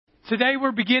Today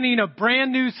we're beginning a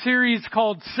brand new series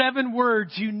called 7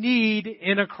 Words You Need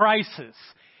in a Crisis.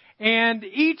 And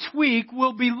each week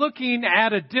we'll be looking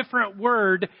at a different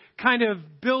word kind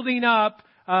of building up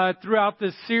throughout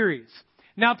this series.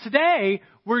 Now today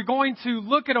we're going to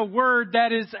look at a word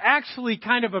that is actually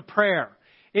kind of a prayer.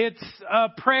 It's a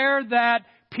prayer that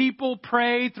people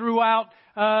pray throughout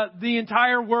the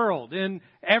entire world in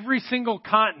every single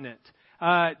continent.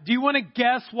 Do you want to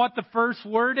guess what the first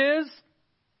word is?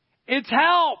 It's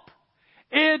help.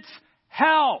 It's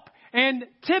help. And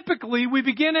typically we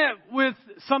begin it with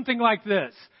something like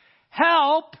this.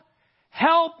 Help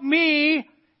me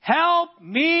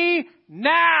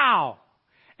now.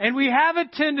 And we have a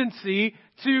tendency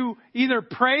to either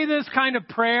pray this kind of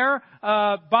prayer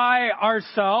by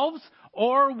ourselves,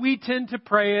 or we tend to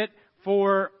pray it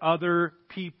for other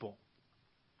people.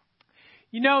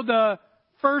 You know, the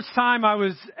first time I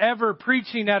was ever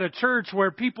preaching at a church where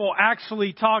people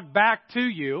actually talk back to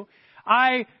you,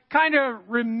 I kind of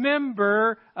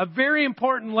remember a very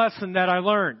important lesson that I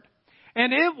learned.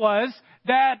 And it was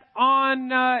that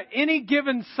on any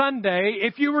given Sunday,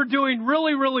 if you were doing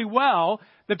really, really well,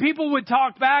 the people would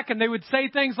talk back and they would say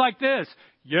things like this: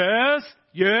 yes,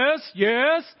 yes,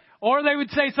 yes. Or they would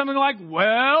say something like,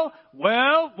 well.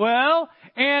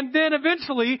 And then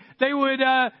eventually they would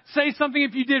say something,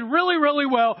 if you did really, really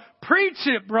well, preach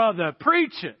it, brother,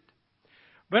 preach it.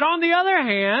 But on the other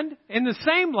hand, in the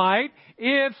same light,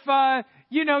 if,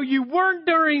 you weren't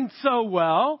doing so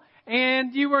well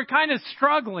and you were kind of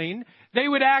struggling, they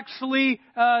would actually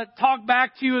talk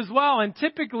back to you as well. And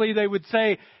typically they would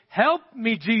say, help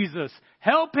me, Jesus.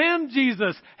 Help him,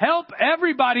 Jesus. Help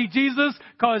everybody, Jesus,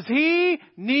 because he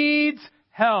needs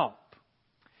help.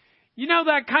 You know,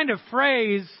 that kind of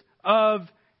phrase of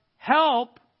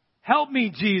help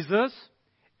me, Jesus,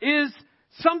 is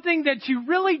something that you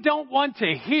really don't want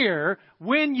to hear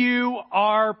when you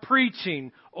are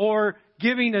preaching or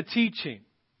giving a teaching.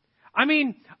 I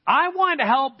mean, I want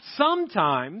help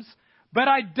sometimes, but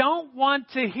I don't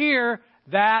want to hear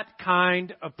that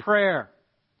kind of prayer.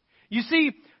 You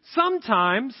see,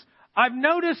 sometimes I've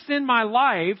noticed in my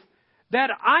life that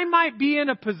I might be in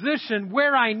a position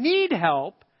where I need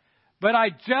help, but I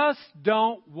just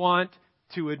don't want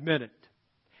to admit it.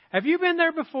 Have you been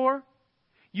there before?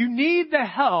 You need the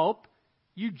help,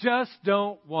 you just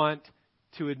don't want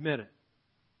to admit it.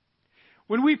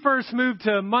 When we first moved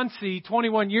to Muncie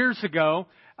 21 years ago,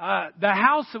 the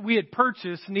house that we had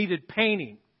purchased needed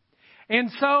painting.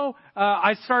 And so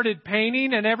I started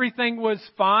painting and everything was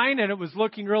fine and it was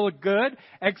looking really good,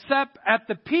 except at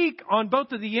the peak on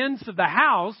both of the ends of the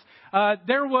house,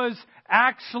 there was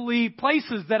actually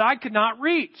places that I could not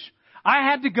reach. I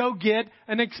had to go get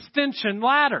an extension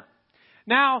ladder.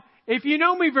 Now, if you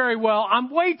know me very well, I'm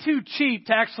way too cheap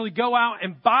to actually go out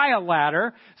and buy a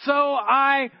ladder. So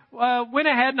I went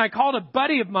ahead and I called a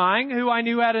buddy of mine who I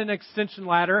knew had an extension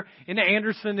ladder in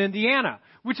Anderson, Indiana,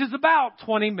 which is about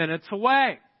 20 minutes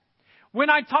away. When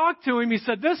I talked to him, he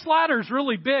said, this ladder's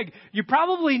really big. You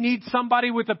probably need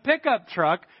somebody with a pickup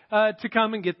truck to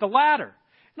come and get the ladder.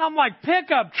 And I'm like,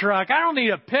 pickup truck? I don't need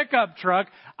a pickup truck.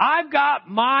 I've got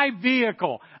my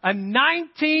vehicle, a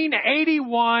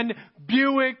 1981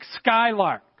 Buick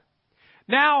Skylark.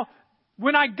 Now,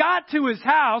 when I got to his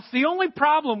house, the only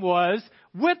problem was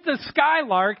with the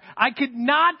Skylark, I could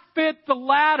not fit the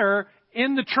ladder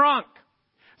in the trunk.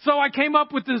 So I came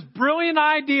up with this brilliant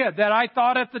idea that I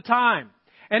thought at the time.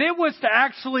 And it was to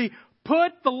actually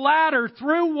put the ladder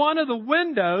through one of the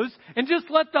windows and just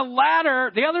let the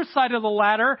ladder, the other side of the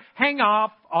ladder, hang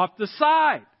off the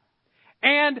side.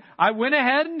 And I went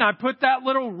ahead and I put that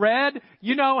little red,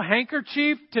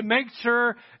 handkerchief to make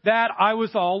sure that I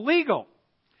was all legal.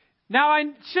 Now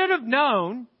I should have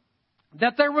known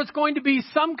that there was going to be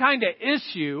some kind of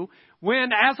issue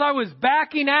when, as I was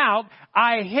backing out,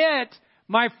 I hit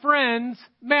my friend's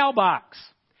mailbox.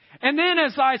 And then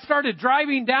as I started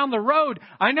driving down the road,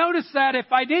 I noticed that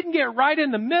if I didn't get right in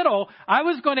the middle, I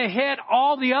was going to hit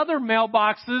all the other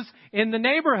mailboxes in the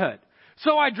neighborhood.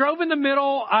 So I drove in the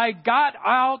middle. I got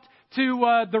out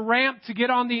to the ramp to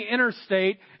get on the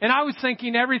interstate, and I was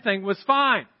thinking everything was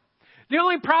fine. The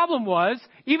only problem was,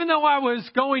 even though I was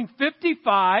going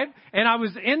 55 and I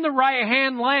was in the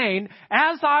right-hand lane,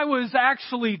 as I was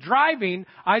actually driving,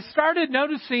 I started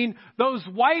noticing those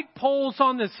white poles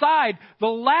on the side. The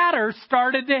ladder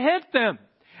started to hit them.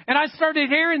 And I started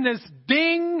hearing this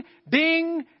ding,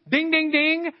 ding, ding, ding,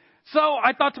 ding. So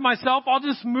I thought to myself, I'll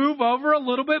just move over a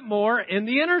little bit more in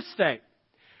the interstate.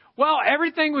 Well,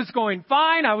 everything was going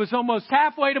fine. I was almost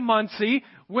halfway to Muncie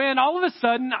when all of a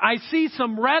sudden I see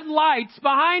some red lights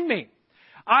behind me.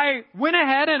 I went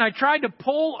ahead and I tried to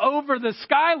pull over the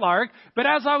Skylark, but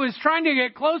as I was trying to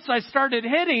get close, I started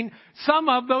hitting some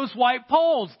of those white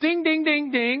poles. Ding, ding,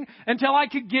 ding, ding, until I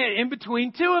could get in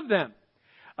between two of them.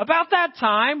 About that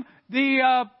time,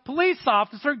 the police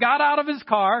officer got out of his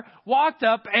car, walked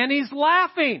up, and he's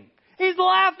laughing. He's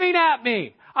laughing at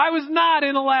me. I was not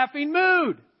in a laughing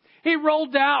mood. I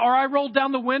rolled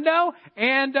down the window,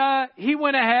 and he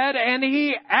went ahead and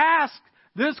he asked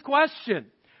this question.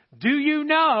 Do you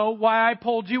know why I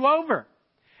pulled you over?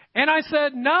 And I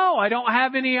said, no, I don't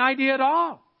have any idea at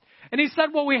all. And he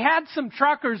said, well, we had some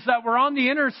truckers that were on the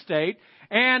interstate,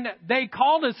 and they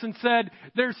called us and said,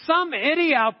 there's some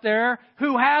idiot out there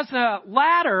who has a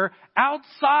ladder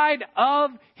outside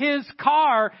of his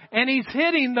car, and he's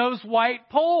hitting those white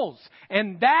poles.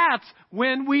 And that's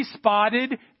when we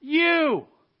spotted you.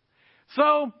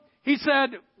 So he said,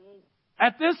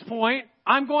 at this point,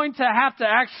 I'm going to have to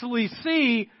actually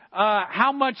see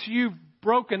how much you've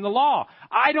broken the law.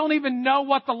 I don't even know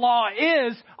what the law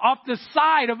is off the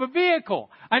side of a vehicle.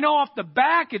 I know off the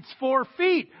back it's 4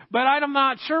 feet, but I'm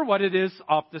not sure what it is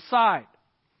off the side.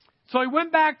 So he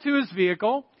went back to his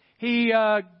vehicle. He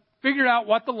figured out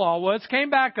what the law was,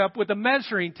 came back up with a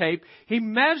measuring tape. He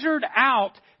measured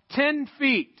out 10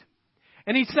 feet.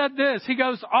 And he said this, he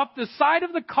goes, off the side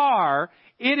of the car,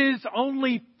 it is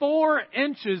only 4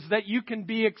 inches that you can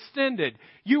be extended.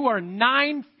 You are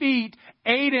 9 feet,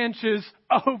 8 inches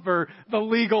over the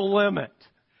legal limit.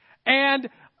 And,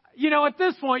 at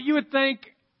this point, you would think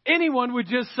anyone would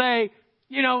just say,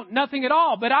 nothing at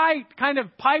all. But I kind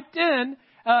of piped in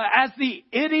as the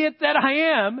idiot that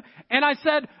I am. And I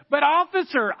said, but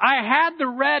officer, I had the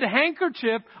red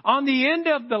handkerchief on the end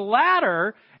of the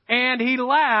ladder. And he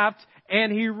laughed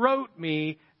and he wrote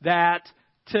me that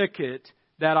ticket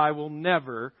that I will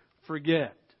never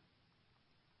forget.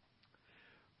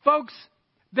 Folks,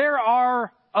 there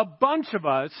are a bunch of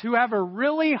us who have a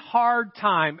really hard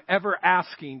time ever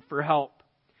asking for help.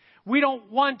 We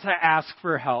don't want to ask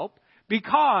for help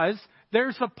because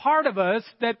there's a part of us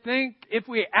that think if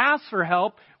we ask for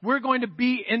help, we're going to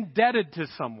be indebted to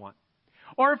someone.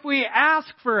 Or if we ask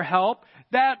for help,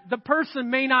 that the person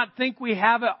may not think we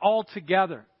have it all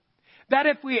together. That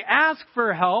if we ask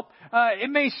for help, it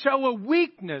may show a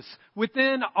weakness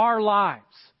within our lives.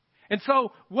 And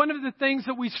so one of the things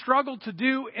that we struggle to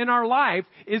do in our life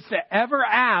is to ever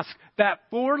ask that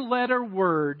 4-letter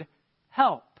word,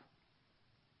 help.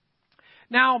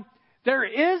 Now, there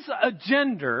is a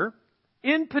gender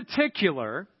in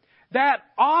particular that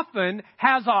often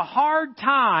has a hard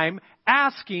time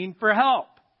asking for help.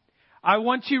 I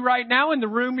want you right now in the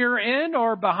room you're in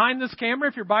or behind this camera,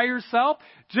 if you're by yourself,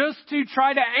 just to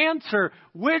try to answer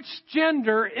which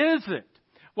gender is it?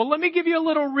 Well, let me give you a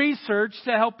little research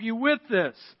to help you with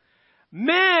this.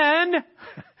 Men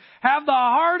have the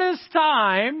hardest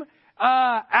time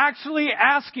actually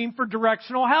asking for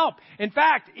directional help. In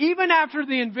fact, even after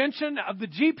the invention of the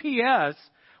GPS,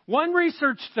 one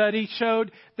research study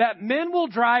showed that men will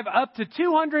drive up to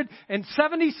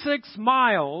 276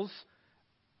 miles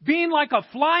being like a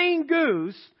flying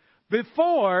goose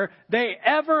before they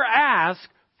ever ask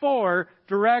for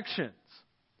directions.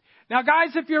 Now,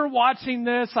 guys, if you're watching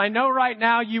this, I know right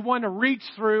now you want to reach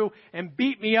through and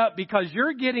beat me up because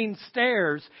you're getting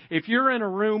stares if you're in a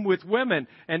room with women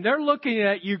and they're looking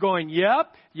at you going,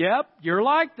 yep, you're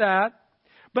like that.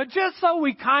 But just so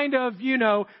we kind of,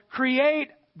 create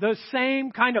the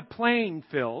same kind of playing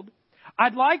field,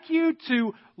 I'd like you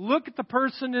to look at the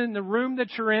person in the room that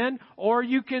you're in, or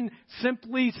you can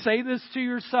simply say this to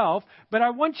yourself, but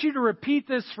I want you to repeat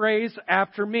this phrase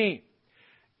after me.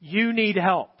 You need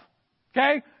help.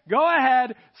 Okay? Go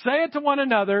ahead, say it to one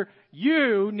another.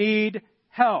 You need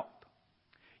help.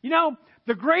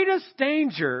 The greatest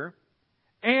danger,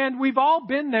 and we've all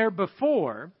been there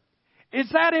before, is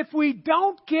that if we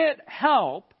don't get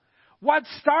help, what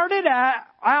started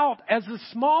out as a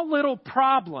small little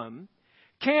problem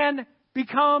can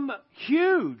become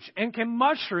huge and can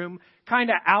mushroom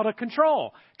kind of out of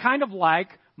control, kind of like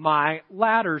my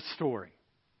ladder story.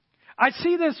 I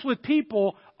see this with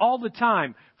people all the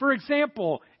time. For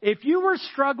example, if you were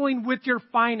struggling with your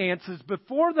finances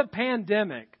before the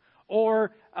pandemic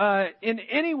or in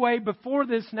any way before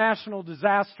this national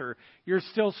disaster, you're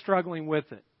still struggling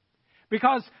with it.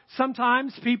 Because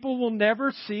sometimes people will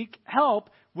never seek help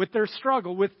with their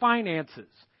struggle with finances.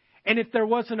 And if there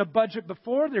wasn't a budget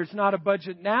before, there's not a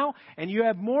budget now, and you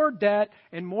have more debt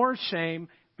and more shame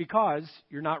because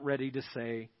you're not ready to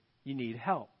say you need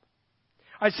help.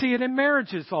 I see it in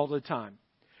marriages all the time.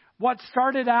 What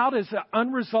started out as an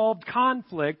unresolved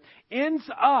conflict ends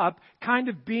up kind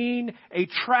of being a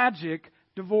tragic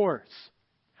divorce.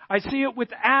 I see it with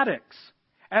addicts.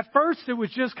 At first, it was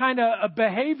just kind of a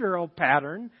behavioral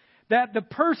pattern that the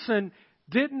person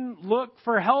didn't look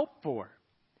for help for.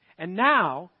 And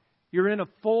now, you're in a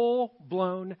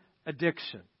full-blown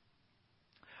addiction.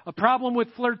 A problem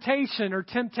with flirtation or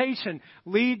temptation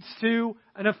leads to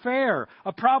an affair.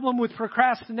 A problem with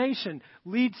procrastination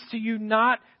leads to you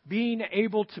not being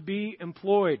able to be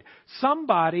employed.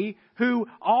 Somebody who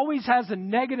always has a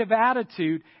negative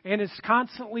attitude and is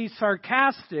constantly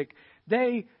sarcastic,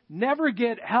 they never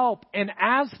get help. And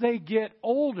as they get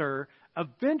older,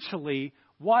 eventually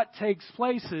what takes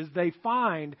place is they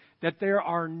find that there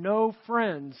are no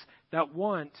friends that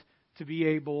want to be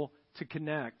able to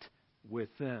connect with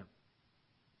them.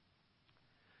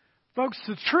 Folks,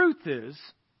 the truth is,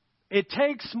 it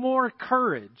takes more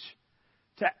courage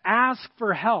to ask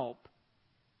for help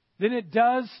than it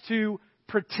does to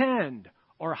pretend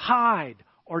or hide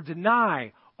or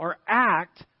deny or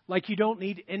act like you don't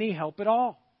need any help at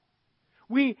all.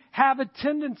 We have a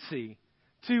tendency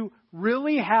to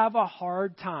really have a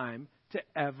hard time to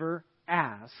ever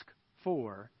ask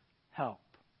for help.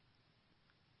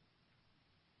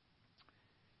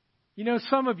 You know,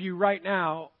 some of you right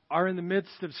now are in the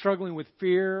midst of struggling with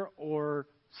fear or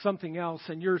something else,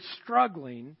 and you're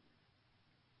struggling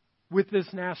with this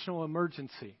national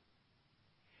emergency.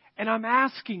 And I'm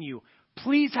asking you,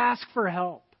 please ask for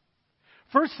help.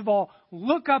 First of all,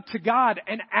 look up to God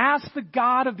and ask the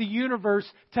God of the universe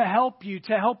to help you,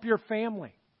 to help your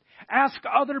family. Ask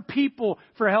other people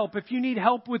for help if you need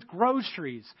help with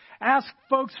groceries. Ask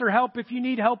folks for help if you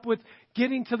need help with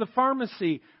getting to the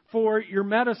pharmacy for your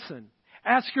medicine.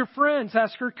 Ask your friends,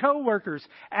 ask your coworkers,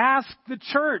 ask the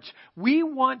church. We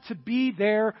want to be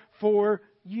there for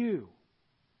you.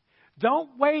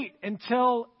 Don't wait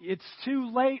until it's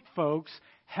too late, folks.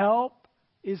 Help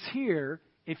is here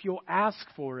if you'll ask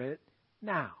for it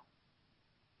now.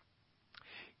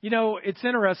 You know, it's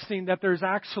interesting that there's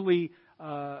actually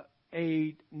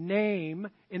a name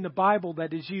in the Bible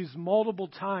that is used multiple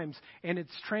times, and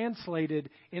it's translated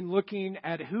in looking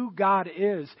at who God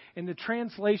is. And the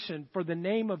translation for the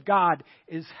name of God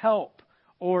is help,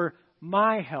 or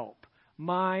my help,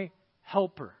 my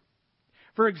helper.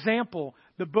 For example,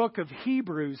 the book of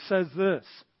Hebrews says this: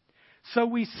 "So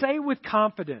we say with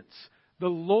confidence, the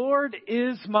Lord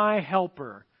is my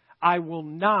helper. I will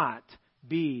not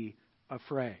be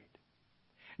afraid."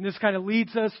 And this kind of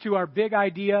leads us to our big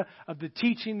idea of the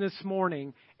teaching this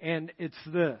morning, and it's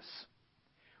this: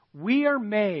 we are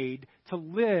made to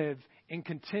live in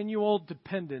continual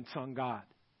dependence on God.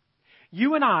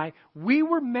 You and I, we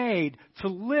were made to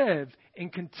live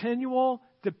in continual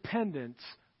dependence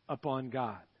upon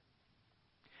God.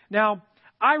 Now,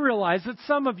 I realize that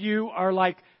some of you are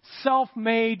like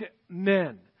self-made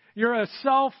men. You're a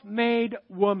self-made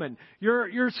woman.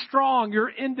 You're strong. You're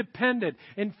independent.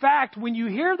 In fact, when you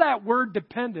hear that word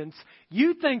dependence,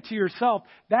 you think to yourself,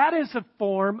 that is a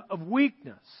form of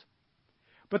weakness.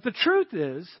 But the truth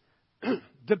is,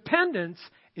 dependence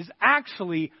is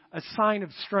actually a sign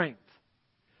of strength.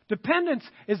 Dependence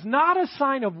is not a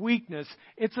sign of weakness.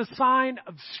 It's a sign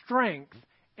of strength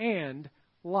and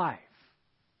life.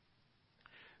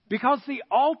 Because the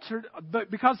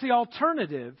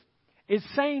alternative is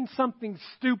saying something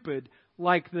stupid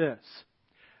like this: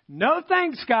 "No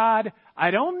thanks, God.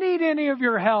 I don't need any of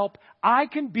your help. I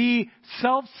can be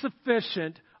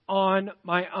self-sufficient on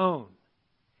my own."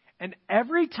 And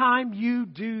every time you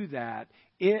do that,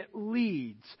 it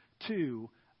leads to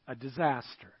a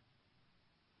disaster.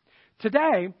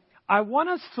 Today, I want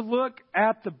us to look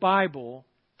at the Bible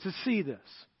to see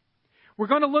this. We're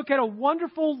going to look at a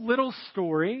wonderful little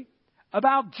story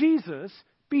about Jesus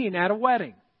being at a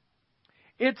wedding.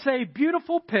 It's a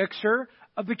beautiful picture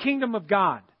of the kingdom of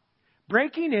God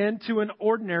breaking into an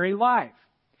ordinary life.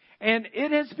 And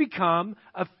it has become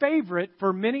a favorite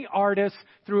for many artists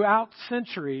throughout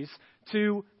centuries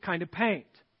to kind of paint.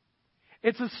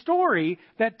 It's a story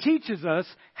that teaches us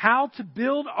how to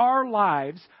build our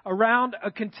lives around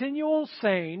a continual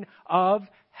saying of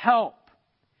help.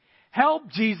 Help,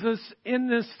 Jesus, in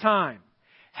this time.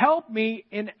 Help me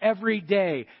in every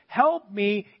day. Help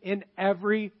me in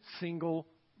every single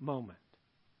moment.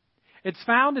 It's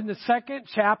found in the 2nd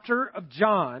chapter of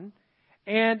John,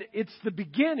 and it's the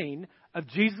beginning of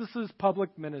Jesus'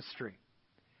 public ministry.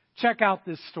 Check out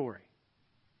this story.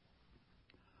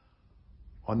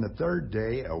 On the 3rd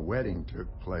day, a wedding took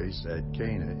place at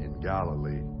Cana in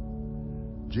Galilee.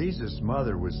 Jesus'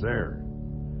 mother was there,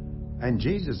 and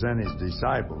Jesus and his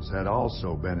disciples had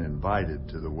also been invited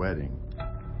to the wedding.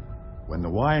 When the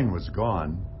wine was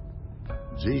gone,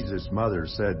 Jesus' mother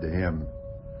said to him,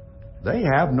 "They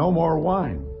have no more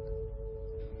wine."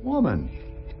 "Woman,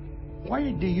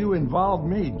 "Why do you involve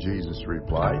me?" Jesus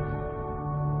replied.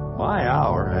 "My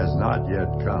hour has not yet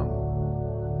come."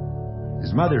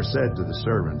 His mother said to the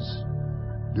servants,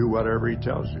 "Do whatever he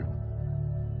tells you."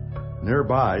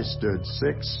 Nearby stood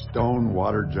 6 stone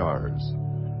water jars,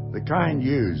 the kind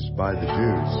used by the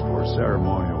Jews for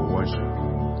ceremonial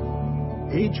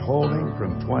washing, each holding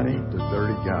from 20 to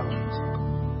 30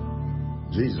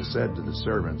 gallons. Jesus said to the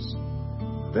servants,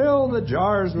 "Fill the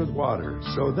jars with water,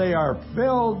 so they are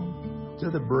filled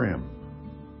to the brim."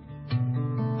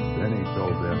 Then he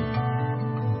told them,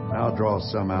 "Now draw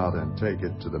some out and take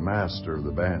it to the master of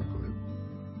the banquet."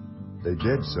 They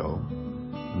did so,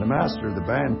 and the master of the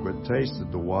banquet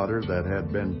tasted the water that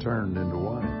had been turned into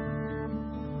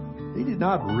wine. He did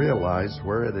not realize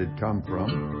where it had come from,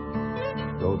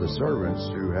 though the servants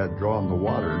who had drawn the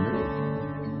water knew.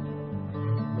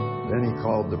 Then he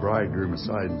called the bridegroom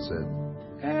aside and said,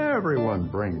 "Everyone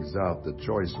brings out the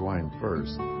choice wine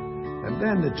first, and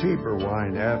then the cheaper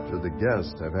wine after the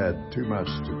guests have had too much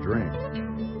to drink.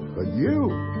 But you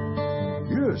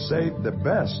have saved the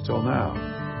best till now."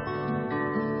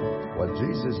 What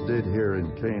Jesus did here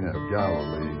in Cana of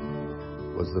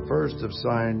Galilee was the first of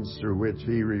signs through which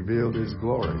he revealed his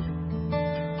glory,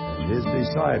 and his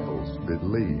disciples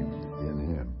believed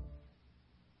in him.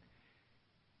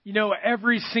 You know,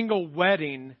 every single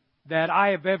wedding that I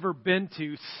have ever been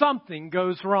to, something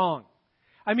goes wrong.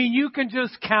 I mean, you can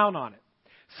just count on it.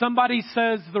 Somebody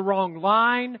says the wrong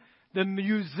line. The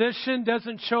musician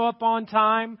doesn't show up on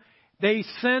time. They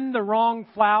send the wrong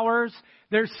flowers.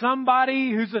 There's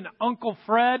somebody who's an Uncle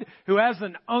Fred who has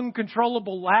an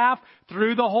uncontrollable laugh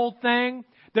through the whole thing.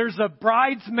 There's a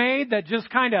bridesmaid that just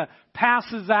kind of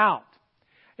passes out.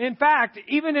 In fact,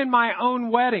 even in my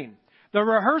own wedding, the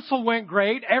rehearsal went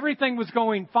great. Everything was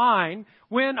going fine.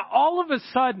 When all of a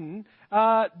sudden,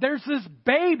 there's this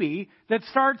baby that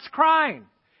starts crying.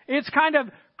 It's kind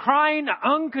of crying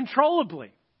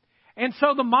uncontrollably. And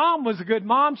so the mom was a good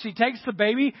mom. She takes the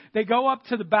baby. They go up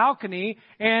to the balcony,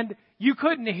 and you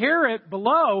couldn't hear it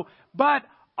below, but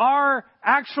our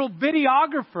actual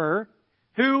videographer,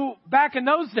 who back in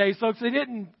those days, folks, they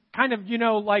didn't kind of,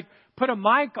 put a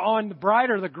mic on the bride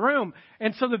or the groom.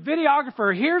 And so the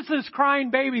videographer hears this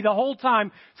crying baby the whole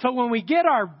time. So when we get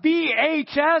our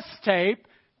VHS tape,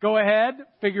 go ahead,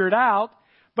 figure it out.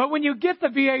 But when you get the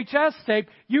VHS tape,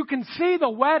 you can see the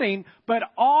wedding, but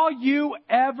all you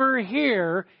ever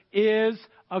hear is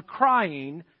a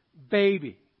crying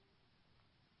baby.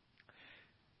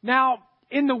 Now,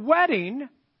 in the wedding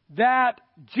that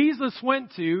Jesus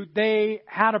went to, they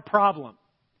had a problem.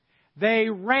 They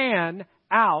ran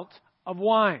out of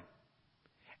wine.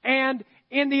 And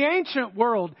in the ancient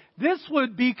world, this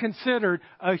would be considered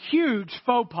a huge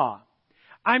faux pas.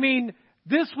 I mean,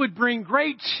 this would bring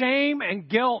great shame and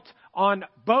guilt on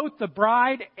both the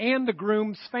bride and the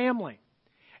groom's family.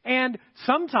 And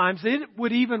sometimes it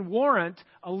would even warrant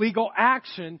a legal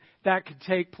action that could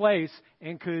take place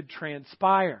and could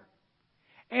transpire.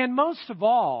 And most of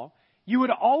all, you would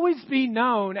always be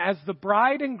known as the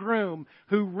bride and groom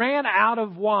who ran out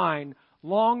of wine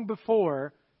long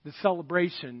before the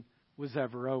celebration was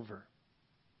ever over.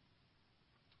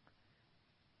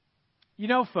 You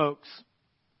know, folks,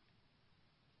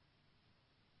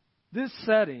 this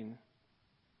setting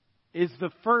is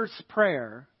the first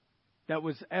prayer that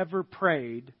was ever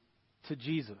prayed to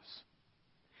Jesus.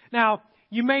 Now,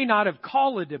 you may not have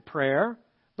called it a prayer,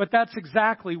 but that's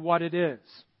exactly what it is.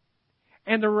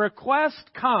 And the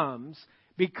request comes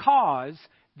because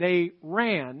they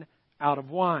ran out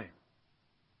of wine.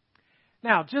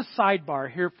 Now, just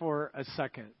sidebar here for a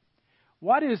second.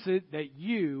 What is it that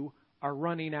you are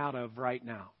running out of right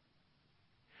now?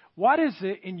 What is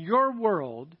it in your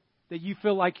world that you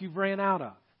feel like you've ran out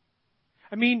of?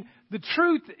 I mean, the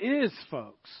truth is,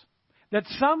 folks, that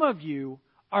some of you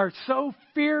are so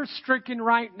fear-stricken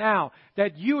right now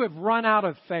that you have run out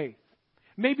of faith.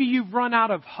 Maybe you've run out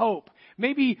of hope.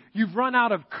 Maybe you've run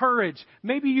out of courage.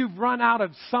 Maybe you've run out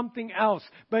of something else.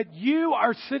 But you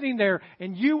are sitting there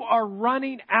and you are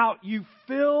running out. You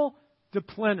feel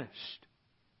deplenished.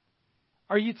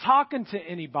 Are you talking to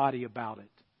anybody about it?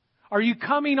 Are you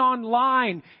coming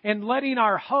online and letting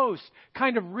our host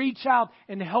kind of reach out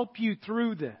and help you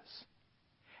through this?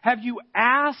 Have you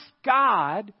asked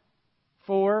God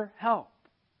for help?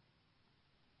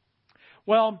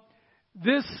 Well,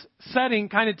 this setting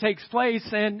kind of takes place,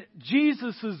 and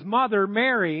Jesus' mother,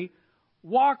 Mary,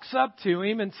 walks up to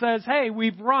him and says, "Hey,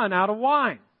 we've run out of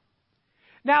wine."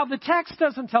 Now, the text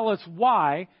doesn't tell us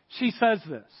why she says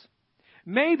this.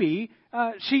 Maybe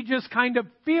she just kind of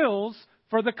feels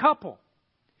for the couple.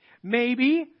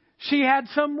 Maybe she had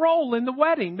some role in the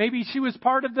wedding. Maybe she was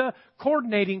part of the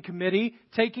coordinating committee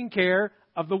taking care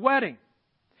of the wedding.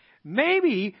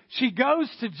 Maybe she goes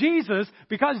to Jesus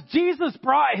because Jesus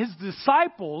brought his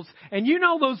disciples, and you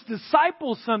know those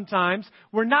disciples sometimes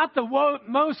were not the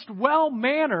most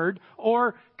well-mannered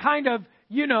or kind of,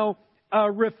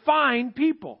 refined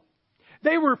people.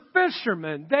 They were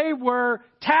fishermen. They were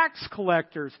tax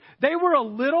collectors. They were a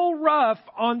little rough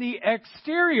on the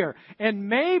exterior. And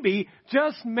maybe,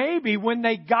 just maybe, when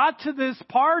they got to this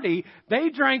party, they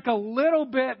drank a little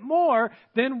bit more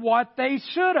than what they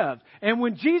should have. And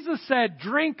when Jesus said,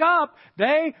 drink up,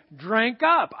 they drank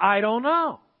up. I don't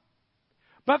know.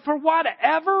 But for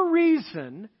whatever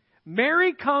reason,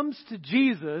 Mary comes to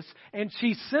Jesus and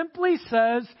she simply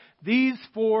says these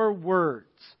 4 words.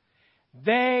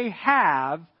 They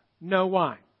have no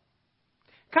wine.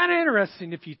 Kind of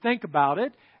interesting if you think about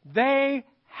it. They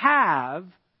have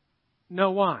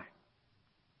no wine.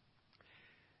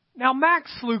 Now,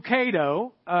 Max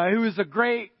Lucado, who is a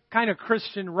great kind of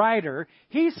Christian writer,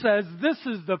 he says this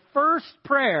is the first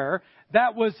prayer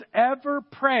that was ever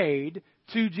prayed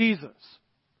to Jesus.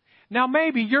 Now,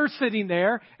 maybe you're sitting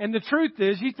there, and the truth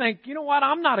is you think, you know what,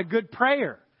 I'm not a good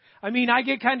prayer. I mean, I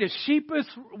get kind of sheepish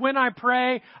when I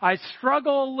pray. I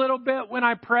struggle a little bit when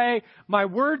I pray. My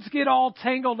words get all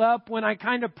tangled up when I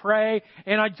kind of pray.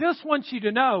 And I just want you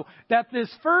to know that this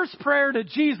first prayer to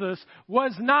Jesus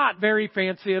was not very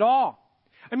fancy at all.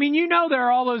 I mean, there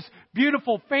are all those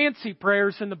beautiful fancy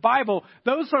prayers in the Bible.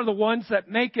 Those are the ones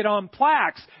that make it on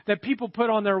plaques that people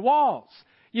put on their walls.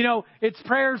 It's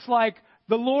prayers like,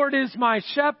 the Lord is my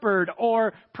shepherd,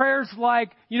 or prayers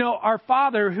like, our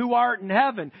Father who art in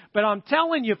heaven. But I'm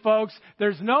telling you folks,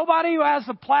 there's nobody who has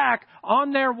a plaque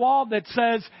on their wall that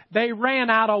says they ran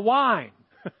out of wine.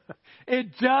 It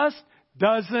just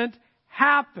doesn't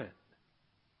happen.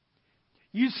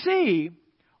 You see,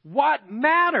 what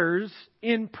matters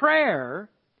in prayer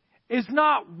is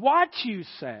not what you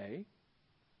say,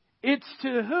 it's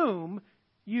to whom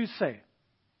you say it.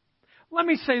 Let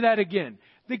me say that again.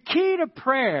 The key to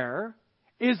prayer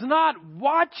is not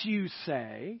what you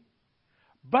say,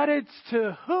 but it's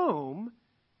to whom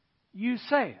you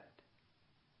say it.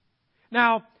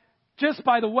 Now, just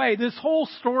by the way, this whole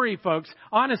story, folks,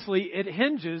 honestly, it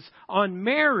hinges on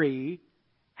Mary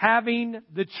having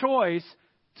the choice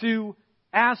to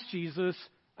ask Jesus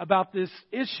about this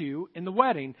issue in the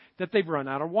wedding that they've run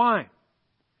out of wine.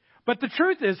 But the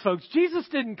truth is, folks, Jesus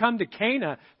didn't come to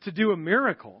Cana to do a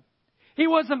miracle. He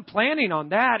wasn't planning on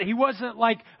that. He wasn't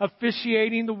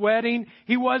officiating the wedding.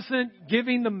 He wasn't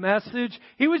giving the message.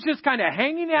 He was just kind of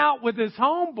hanging out with his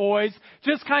homeboys,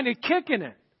 just kind of kicking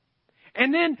it.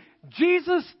 And then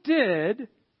Jesus did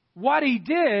what he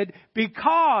did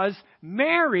because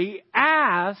Mary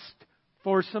asked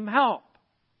for some help.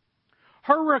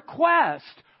 Her request,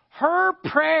 her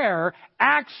prayer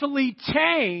actually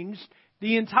changed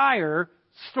the entire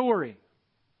story.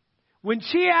 When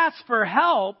she asked for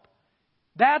help,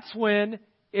 that's when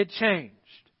it changed.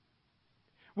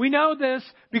 We know this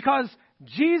because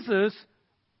Jesus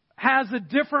has a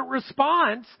different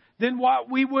response than what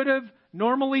we would have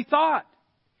normally thought.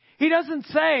 He doesn't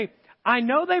say, I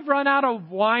know they've run out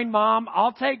of wine, Mom.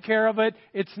 I'll take care of it.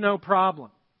 It's no problem.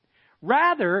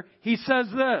 Rather, he says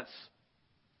this,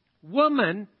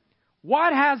 Woman,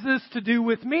 what has this to do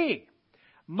with me?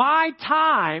 My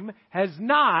time has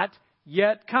not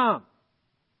yet come.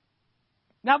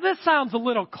 Now, this sounds a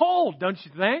little cold, don't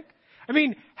you think? I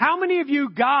mean, how many of you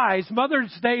guys,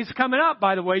 Mother's Day is coming up,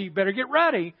 by the way, you better get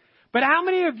ready. But how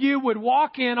many of you would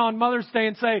walk in on Mother's Day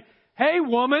and say, hey,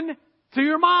 woman, to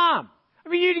your mom? I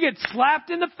mean, you'd get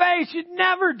slapped in the face. You'd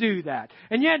never do that.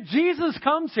 And yet Jesus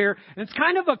comes here, and it's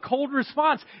kind of a cold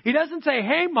response. He doesn't say,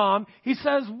 hey, Mom. He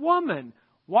says, woman,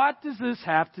 what does this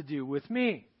have to do with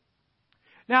me?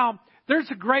 Now,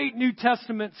 there's a great New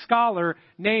Testament scholar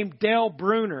named Dale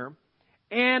Bruner.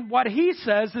 And what he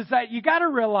says is that you got to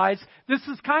realize this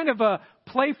is kind of a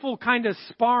playful kind of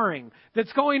sparring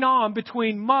that's going on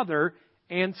between mother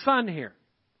and son here.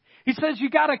 He says you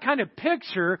got to kind of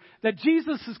picture that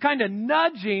Jesus is kind of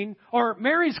nudging, or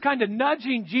Mary's kind of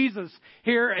nudging Jesus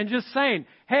here and just saying,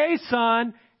 hey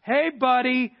son, hey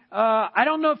buddy, I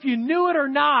don't know if you knew it or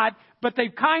not, but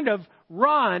they've kind of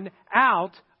run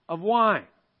out of wine.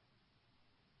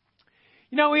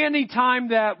 Any time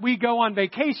that we go on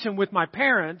vacation with my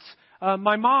parents,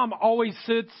 my mom always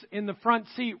sits in the front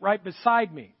seat right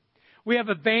beside me. We have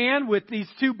a van with these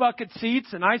 2 bucket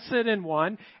seats, and I sit in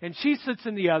one, and she sits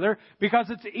in the other because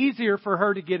it's easier for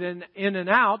her to get in and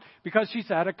out because she's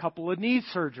had a couple of knee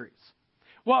surgeries.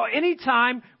 Well,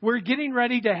 anytime we're getting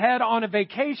ready to head on a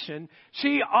vacation,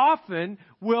 she often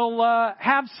will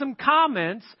have some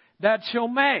comments that she'll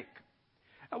make.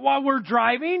 While we're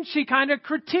driving, she kind of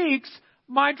critiques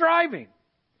my driving.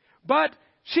 But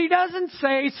she doesn't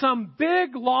say some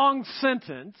big, long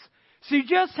sentence. She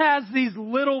just has these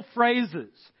little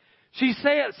phrases. She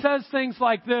says things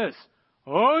like this,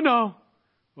 "Oh no,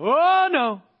 oh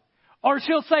no." Or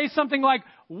she'll say something like,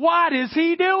 "What is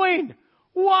he doing?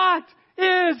 What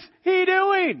is he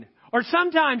doing?" Or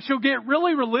sometimes she'll get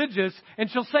really religious and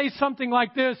she'll say something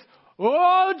like this,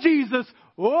 "Oh Jesus,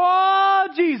 oh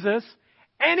Jesus."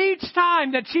 And each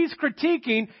time that she's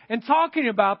critiquing and talking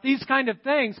about these kind of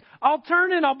things, I'll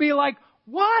turn and I'll be like,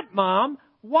 "What, Mom?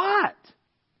 What?"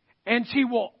 And she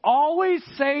will always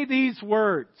say these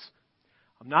words,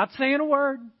 "I'm not saying a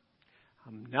word.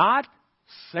 I'm not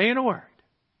saying a word."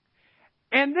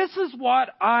 And this is what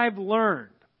I've learned.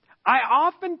 I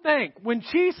often think when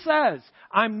she says,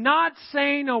 "I'm not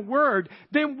saying a word,"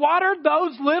 then what are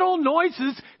those little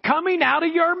noises coming out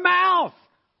of your mouth,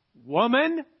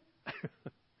 woman?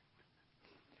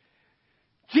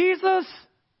 Jesus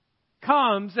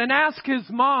comes and asks his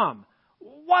mom,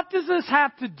 "What does this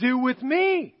have to do with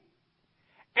me?"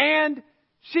 And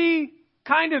she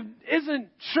kind of isn't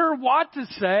sure what to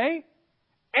say.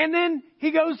 And then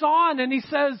he goes on and he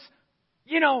says,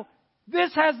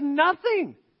 "This has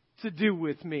nothing to do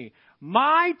with me.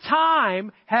 My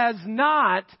time has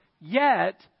not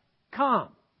yet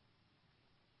come."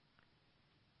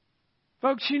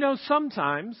 Folks,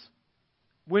 sometimes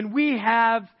when we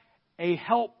have a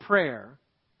help prayer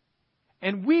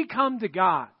and we come to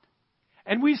God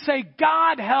and we say,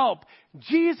 "God help,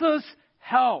 Jesus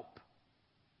help,"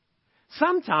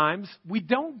 sometimes we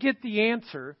don't get the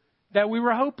answer that we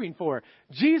were hoping for.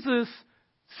 Jesus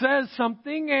says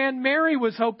something and Mary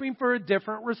was hoping for a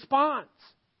different response.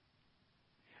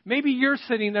 Maybe you're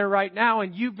sitting there right now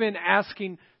and you've been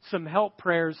asking some help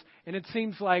prayers and it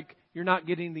seems like you're not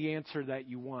getting the answer that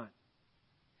you want.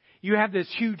 You have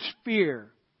this huge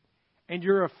fear and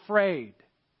you're afraid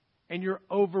and you're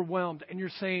overwhelmed and you're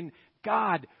saying,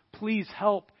 "God, please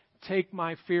help take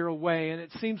my fear away." And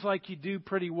it seems like you do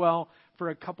pretty well for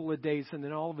a couple of days and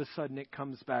then all of a sudden it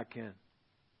comes back in.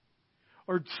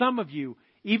 Or some of you,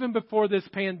 even before this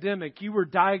pandemic, you were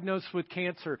diagnosed with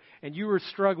cancer and you were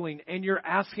struggling and you're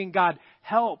asking God,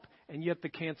 "Help," and yet the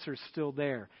cancer's still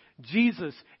there.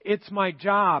 "Jesus, it's my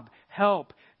job.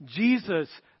 Help." "Jesus,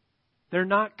 they're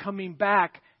not coming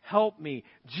back. Help me."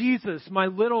 "Jesus, my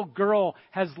little girl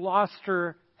has lost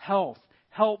her health.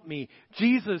 Help me."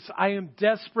 "Jesus, I am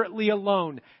desperately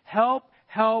alone. Help,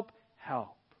 help,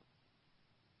 help."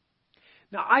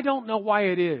 Now, I don't know why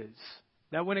it is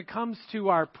that when it comes to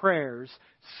our prayers,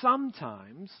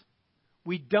 sometimes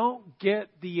we don't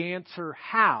get the answer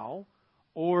how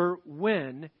or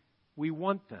when we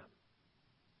want them.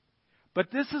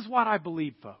 But this is what I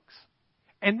believe, folks.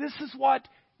 And this is what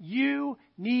you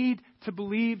need to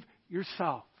believe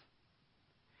yourself.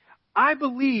 I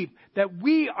believe that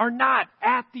we are not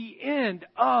at the end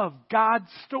of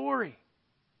God's story.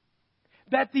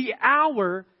 That the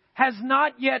hour has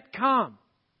not yet come.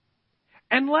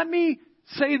 And let me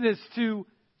say this to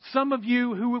some of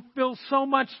you who feel so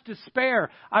much despair.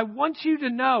 I want you to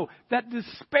know that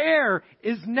despair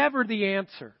is never the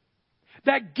answer.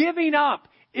 That giving up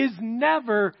is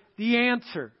never the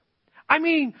answer.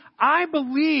 I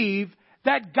believe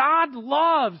that God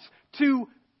loves to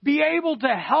be able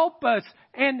to help us,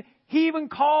 and He even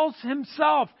calls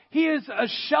Himself. He is a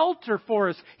shelter for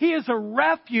us. He is a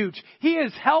refuge. He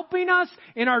is helping us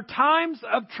in our times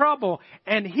of trouble,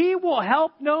 and He will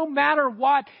help no matter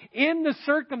what in the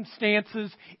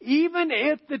circumstances, even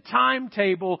if the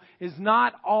timetable is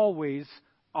not always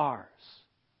ours.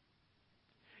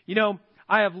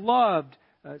 I have loved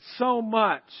so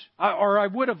much, or I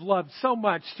would have loved so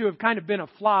much to have kind of been a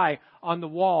fly on the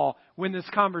wall when this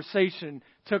conversation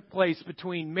took place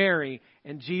between Mary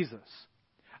and Jesus.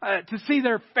 To see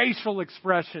their facial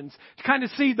expressions, to kind of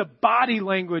see the body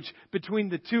language between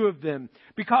the two of them.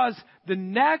 Because the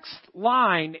next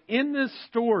line in this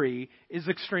story is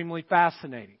extremely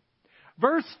fascinating.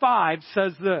 Verse 5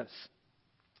 says this: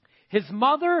 "His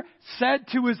mother said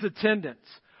to his attendants,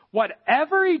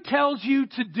 'Whatever he tells you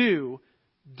to do,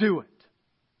 do it.'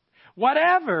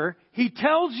 Whatever he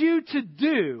tells you to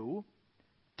do,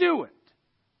 do it."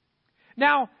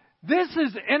 Now, this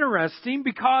is interesting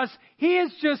because he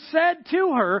has just said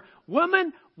to her,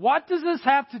 "Woman, what does this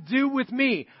have to do with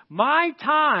me? My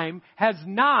time has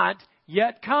not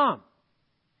yet come."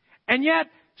 And yet,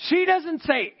 She doesn't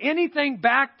say anything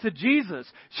back to Jesus.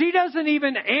 She doesn't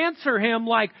even answer him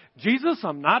like, Jesus,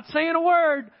 I'm not saying a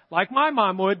word, like my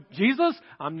mom would. Jesus,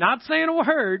 I'm not saying a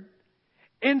word.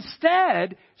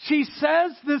 Instead, she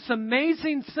says this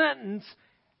amazing sentence,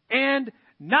 and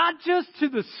not just to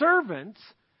the servants,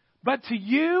 but to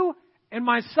you and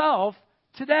myself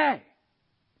today.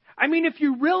 I mean, if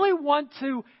you really want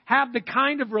to have the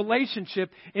kind of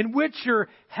relationship in which your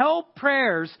help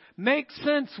prayers make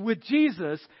sense with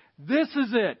Jesus, this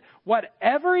is it.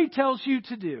 Whatever He tells you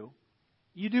to do,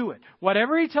 you do it.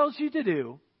 Whatever He tells you to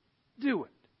do, do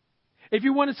it. If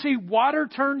you want to see water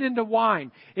turned into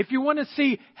wine, if you want to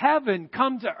see heaven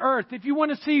come to earth, if you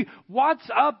want to see what's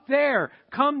up there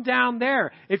come down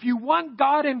there, if you want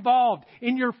God involved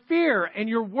in your fear and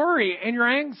your worry and your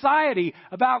anxiety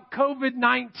about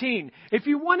COVID-19, if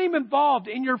you want Him involved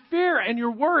in your fear and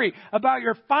your worry about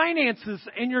your finances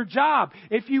and your job,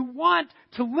 if you want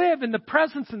to live in the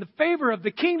presence and the favor of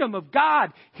the kingdom of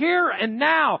God here and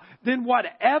now, then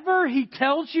whatever He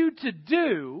tells you to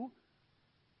do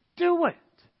it.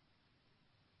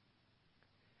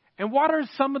 And what are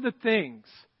some of the things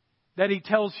that He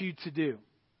tells you to do?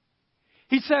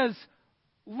 He says,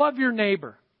 love your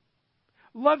neighbor.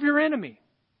 Love your enemy.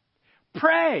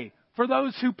 Pray for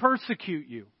those who persecute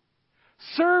you.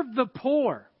 Serve the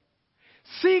poor.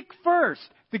 Seek first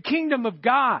the kingdom of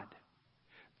God.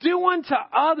 Do unto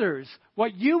others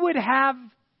what you would have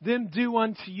them do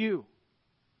unto you.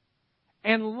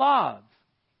 And love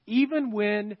even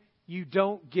when you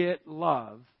don't get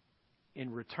love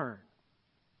in return.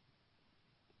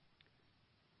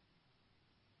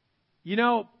 You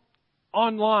know,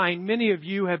 online, many of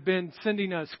you have been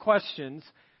sending us questions,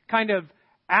 kind of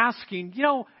asking,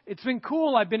 it's been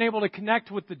cool. I've been able to connect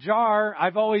with the jar.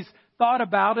 I've always thought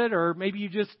about it, or maybe you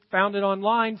just found it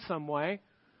online some way.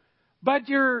 But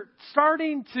you're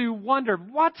starting to wonder,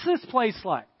 what's this place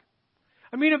like?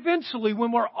 I mean, eventually,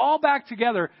 when we're all back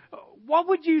together, what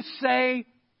would you say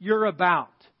you're about?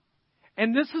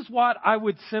 And this is what I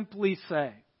would simply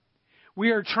say.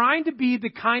 We are trying to be the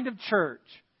kind of church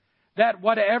that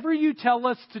whatever you tell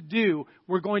us to do,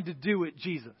 we're going to do it,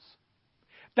 Jesus.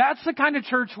 That's the kind of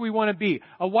church we want to be.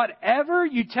 A whatever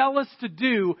you tell us to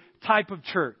do type of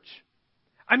church.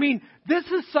 I mean, this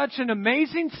is such an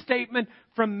amazing statement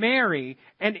from Mary,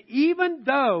 and even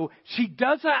though she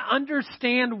doesn't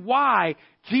understand why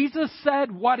Jesus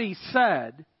said what He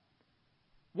said,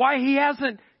 why He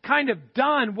hasn't kind of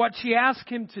done what she asked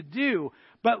Him to do,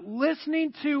 but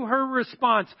listening to her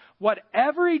response,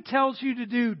 whatever He tells you to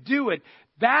do, do it.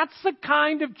 That's the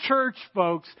kind of church,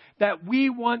 folks, that we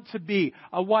want to be.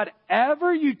 A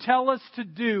whatever you tell us to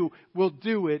do, we'll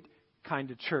do it kind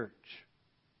of church.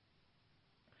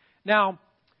 Now,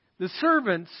 the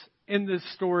servants in this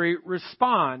story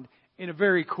respond in a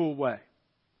very cool way.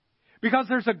 Because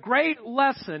there's a great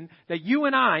lesson that you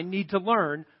and I need to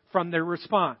learn from their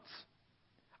response.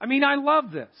 I mean, I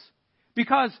love this.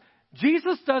 Because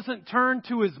Jesus doesn't turn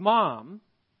to His mom.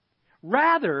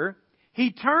 Rather,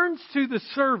 He turns to the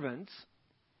servants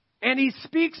and He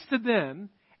speaks to them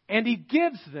and He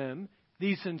gives them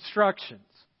these instructions.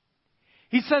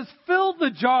 He says, fill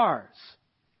the jars.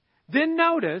 Then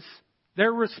notice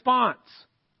their response.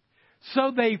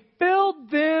 So they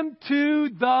filled them to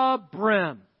the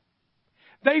brim.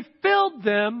 They filled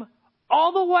them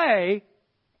all the way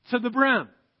to the brim.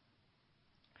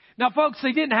 Now, folks,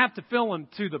 they didn't have to fill them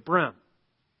to the brim.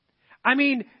 I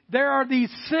mean, there are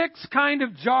these 6 kind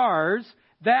of jars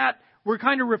that we're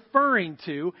kind of referring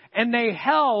to, and they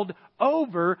held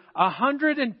over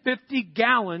 150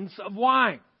 gallons of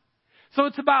wine. So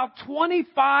it's about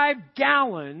 25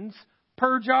 gallons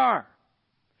per jar.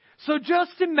 So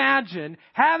just imagine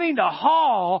having to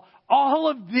haul all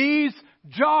of these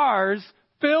jars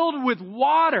filled with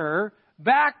water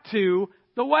back to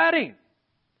the wedding.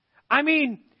 I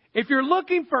mean, if you're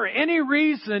looking for any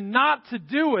reason not to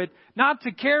do it, not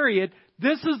to carry it,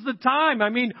 this is the time. I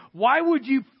mean, why would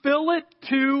you fill it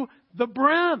to the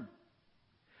brim?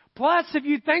 Plus, if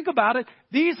you think about it,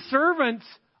 these servants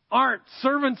aren't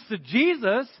servants to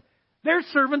Jesus. They're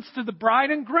servants to the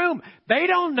bride and groom. They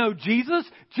don't know Jesus.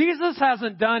 Jesus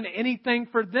hasn't done anything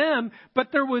for them,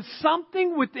 but there was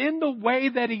something within the way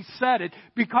that He said it,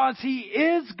 because He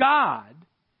is God,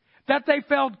 that they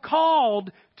felt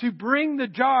called to bring the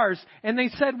jars. And they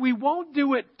said, we won't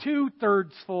do it 2/3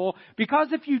 full, because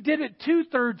if you did it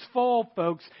 2/3 full,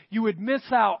 folks, you would miss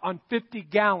out on 50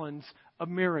 gallons of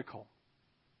miracle.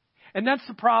 And that's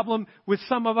the problem with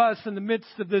some of us in the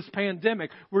midst of this pandemic.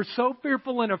 We're so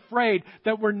fearful and afraid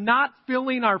that we're not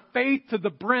filling our faith to the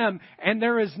brim, and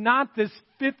there is not this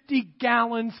 50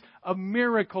 gallons of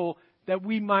miracle that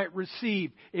we might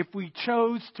receive if we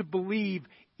chose to believe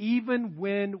even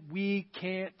when we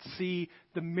can't see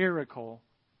the miracle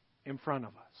in front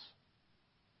of us.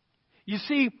 You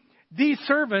see, these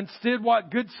servants did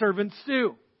what good servants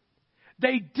do.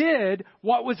 They did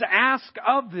what was asked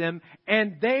of them,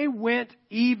 and they went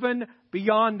even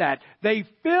beyond that. They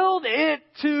filled it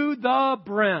to the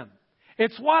brim.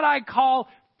 It's what I call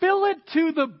fill it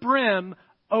to the brim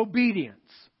obedience.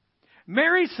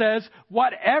 Mary says,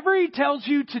 whatever He tells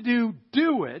you to do,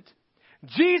 do it.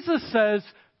 Jesus says,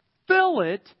 fill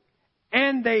it,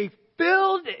 and they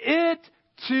filled it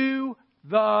to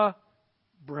the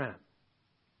brim.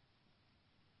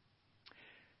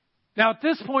 Now, at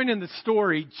this point in the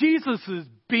story, Jesus is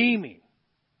beaming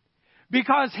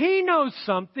because He knows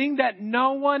something that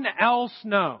no one else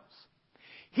knows.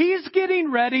 He's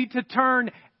getting ready to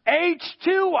turn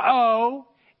H2O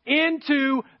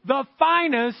into the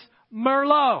finest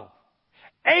Merlot.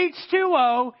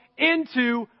 H2O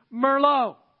into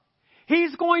Merlot.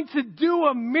 He's going to do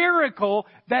a miracle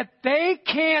that they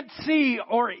can't see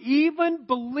or even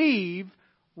believe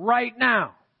right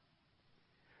now.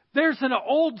 There's an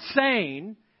old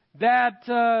saying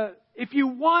that if you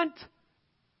want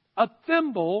a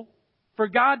thimble, for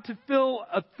God to fill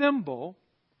a thimble,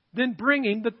 then bring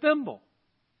Him the thimble.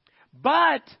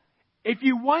 But if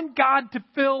you want God to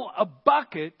fill a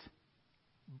bucket,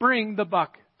 bring the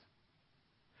bucket.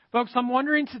 Folks, I'm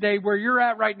wondering today where you're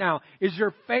at right now. Is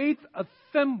your faith a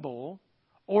thimble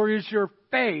or is your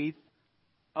faith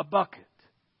a bucket?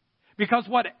 Because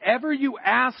whatever you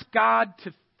ask God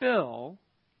to fill,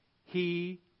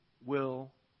 He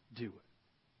will do it.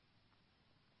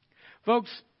 Folks,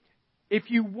 if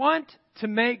you want to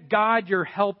make God your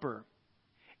helper,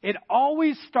 it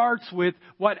always starts with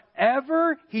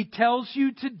whatever He tells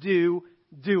you to do,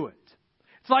 do it.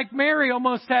 It's like Mary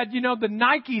almost had, the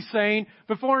Nike saying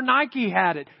before Nike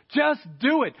had it. Just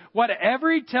do it.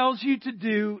 Whatever He tells you to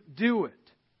do, do it.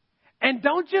 And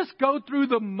don't just go through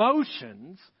the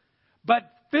motions, but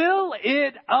fill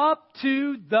it up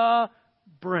to the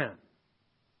brim.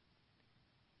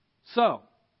 So,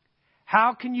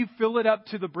 how can you fill it up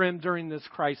to the brim during this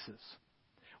crisis?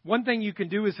 One thing you can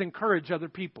do is encourage other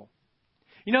people.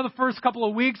 The first couple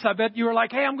of weeks, I bet you were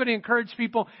like, hey, I'm going to encourage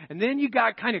people. And then you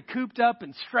got kind of cooped up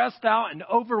and stressed out and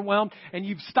overwhelmed. And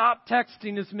you've stopped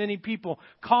texting as many people,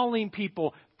 calling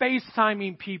people,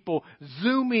 FaceTiming people,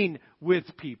 Zooming with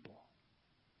people.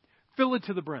 Fill it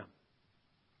to the brim.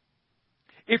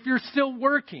 If you're still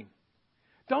working,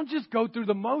 don't just go through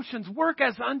the motions. Work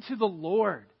as unto the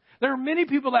Lord. There are many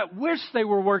people that wish they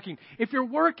were working. If you're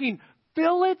working,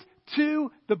 fill it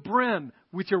to the brim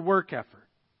with your work effort.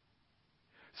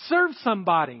 Serve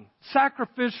somebody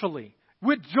sacrificially,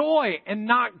 with joy and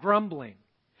not grumbling.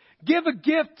 Give a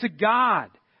gift to God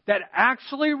that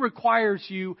actually requires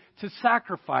you to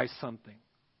sacrifice something.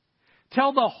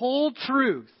 Tell the whole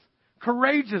truth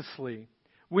courageously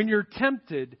when you're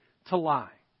tempted to lie.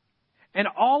 And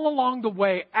all along the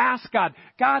way, ask God,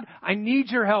 God, I need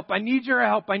your help. I need your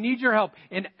help. I need your help.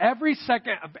 In every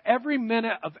second of every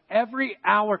minute of every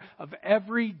hour of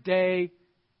every day,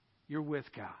 you're with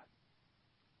God.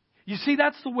 You see,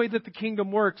 that's the way that the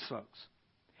kingdom works, folks.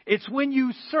 It's when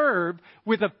you serve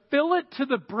with a fill it to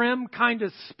the brim kind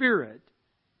of spirit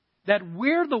that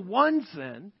we're the ones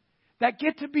then that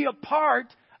get to be a part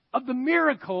of the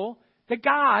miracle that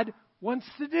God wants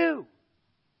to do.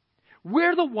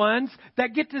 We're the ones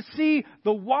that get to see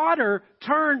the water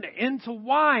turned into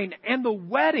wine and the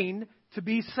wedding to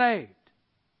be saved.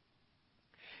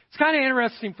 It's kind of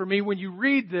interesting for me when you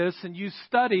read this and you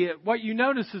study it, what you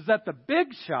notice is that the big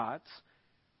shots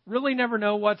really never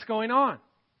know what's going on.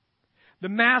 The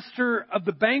master of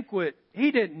the banquet, he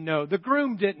didn't know. The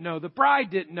groom didn't know. The bride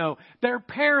didn't know. Their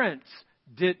parents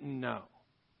didn't know.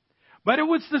 But it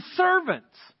was the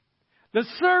servants. The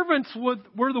servants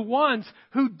were the ones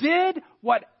who did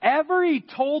whatever He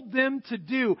told them to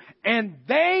do. And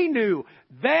they knew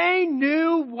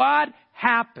what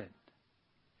happened.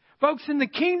 Folks, in the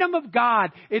kingdom of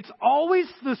God, it's always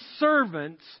the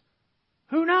servants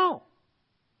who know.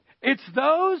 It's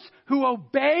those who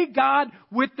obey God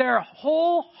with their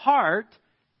whole heart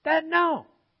that know.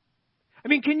 I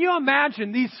mean, can you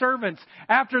imagine these servants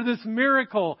after this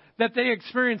miracle that they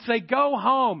experienced? They go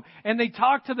home and they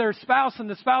talk to their spouse and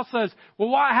the spouse says, well,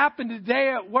 what happened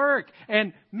today at work?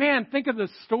 And man, think of the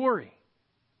story.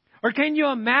 Or can you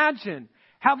imagine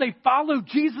how they followed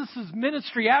Jesus'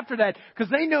 ministry after that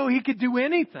because they know He could do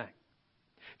anything?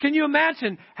 Can you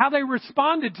imagine how they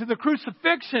responded to the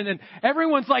crucifixion and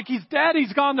everyone's like, He's dead,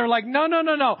 He's gone. They're like, no.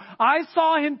 I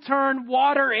saw Him turn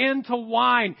water into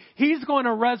wine. He's going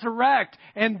to resurrect.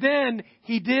 And then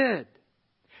He did.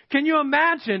 Can you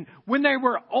imagine when they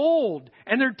were old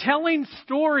and they're telling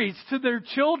stories to their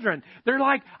children? They're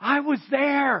like, I was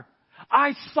there.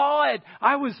 I saw it.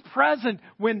 I was present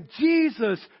when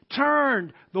Jesus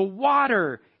turned the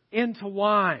water into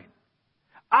wine.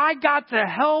 I got to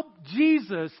help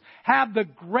Jesus have the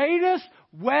greatest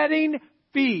wedding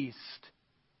feast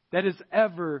that has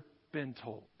ever been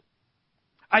told.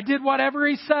 I did whatever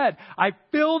He said. I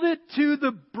filled it to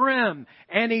the brim,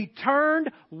 and He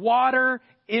turned water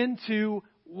into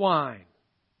wine.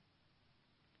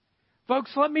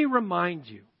 Folks, let me remind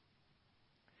you,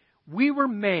 we were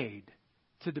made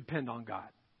to depend on God.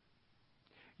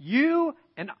 You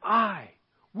and I,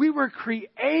 we were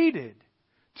created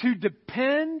to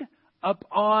depend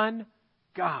upon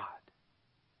God.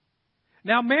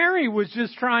 Now, Mary was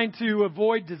just trying to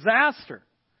avoid disaster.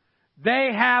 They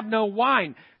have no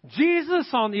wine. Jesus,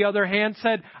 on the other hand,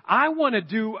 said, I want to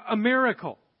do a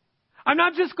miracle. I'm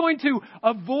not just going to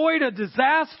avoid a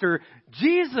disaster.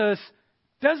 Jesus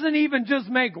doesn't even just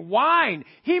make wine.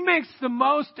 He makes the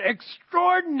most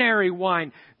extraordinary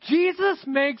wine. Jesus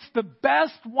makes the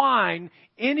best wine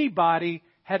anybody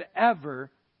had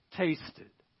ever tasted.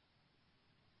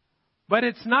 But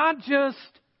it's not just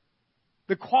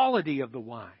the quality of the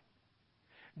wine.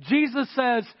 Jesus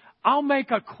says, I'll make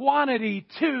a quantity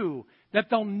too that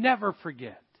they'll never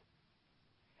forget.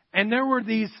 And there were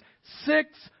these 6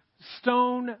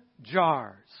 stone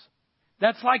jars.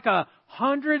 That's like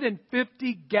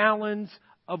 150 gallons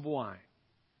of wine.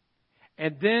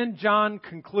 And then John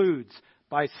concludes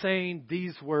by saying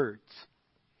these words.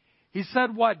 He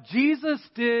said, what Jesus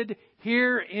did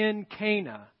here in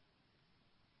Cana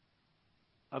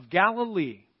of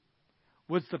Galilee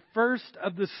was the first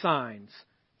of the signs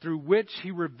through which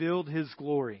He revealed His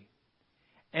glory.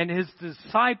 And His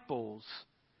disciples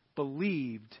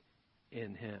believed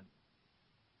in Him.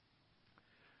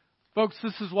 Folks,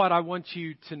 this is what I want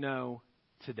you to know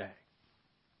today.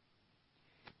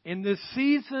 In this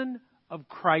season of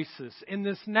crisis, in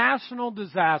this national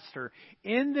disaster,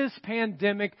 in this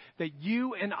pandemic that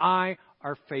you and I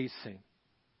are facing,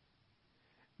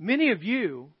 many of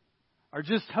you are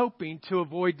just hoping to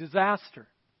avoid disaster.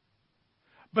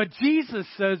 But Jesus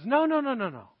says, no.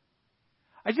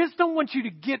 I just don't want you to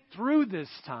get through this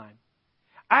time.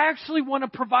 I actually want to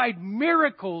provide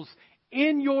miracles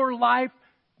in your life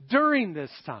during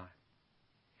this time.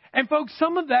 And folks,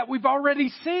 some of that we've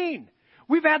already seen.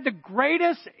 We've had the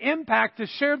greatest impact to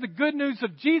share the good news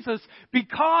of Jesus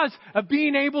because of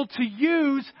being able to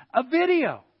use a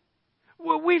video.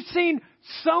 We've seen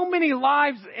so many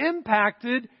lives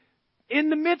impacted in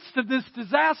the midst of this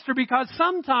disaster, because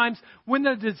sometimes when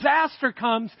the disaster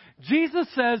comes, Jesus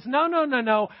says,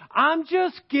 no, I'm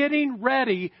just getting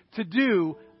ready to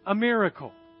do a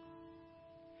miracle.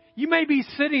 You may be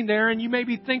sitting there and you may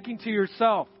be thinking to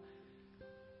yourself,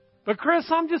 but Chris,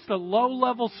 I'm just a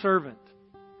low-level servant.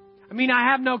 I mean,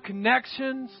 I have no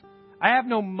connections. I have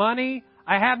no money.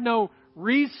 I have no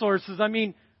resources. I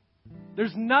mean,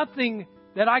 there's nothing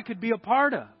that I could be a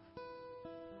part of.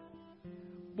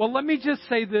 Well, let me just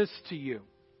say this to you.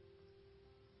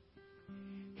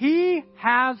 He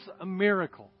has a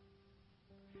miracle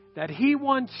that He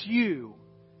wants you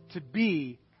to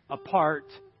be a part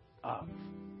of.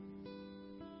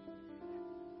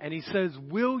 And He says,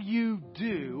 will you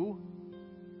do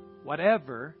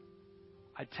whatever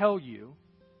I tell you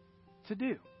to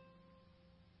do?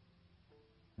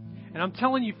 And I'm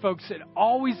telling you, folks, it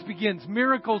always begins.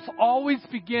 Miracles always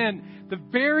begin. The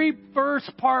very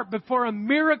first part before a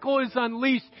miracle is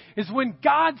unleashed is when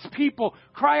God's people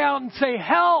cry out and say,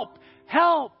 help,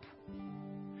 help.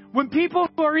 When people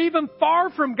who are even far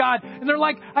from God, and they're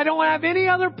like, I don't have any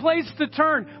other place to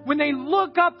turn. When they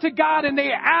look up to God and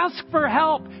they ask for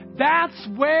help, that's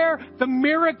where the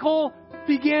miracle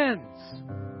begins.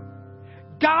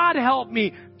 God help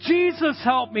me. Jesus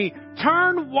help me.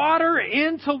 Turn water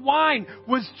into wine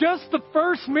was just the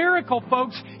first miracle,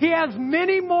 folks. He has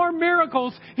many more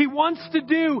miracles He wants to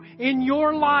do in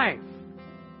your life.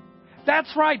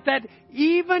 That's right, that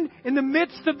even in the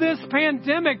midst of this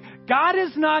pandemic, God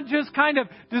has not just kind of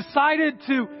decided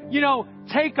to,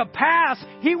 take a pass.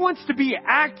 He wants to be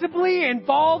actively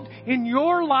involved in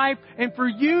your life and for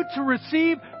you to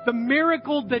receive the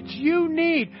miracle that you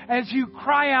need as you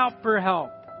cry out for help.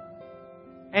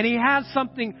 And He has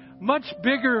something much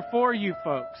bigger for you,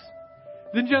 folks,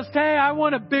 than just, hey, I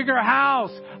want a bigger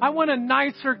house. I want a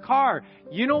nicer car.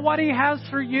 You know what He has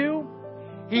for you?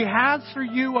 He has for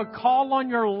you a call on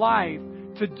your life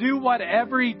to do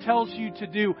whatever He tells you to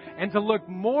do and to look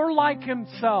more like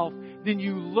Himself than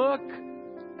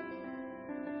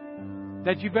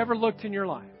that you've ever looked in your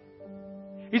life.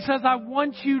 He says, I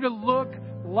want you to look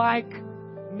like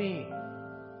me.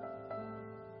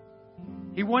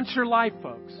 He wants your life,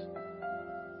 folks.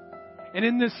 And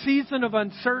in this season of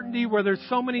uncertainty where there's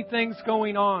so many things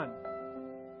going on,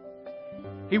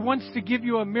 He wants to give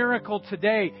you a miracle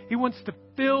today. He wants to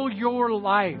fill your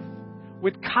life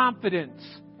with confidence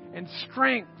and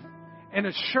strength and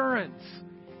assurance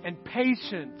and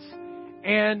patience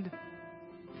and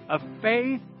a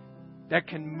faith that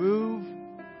can move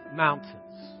mountains.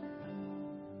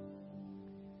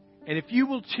 And if you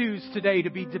will choose today to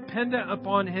be dependent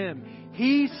upon Him,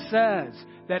 He says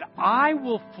that I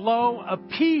will flow a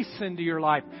peace into your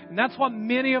life. And that's what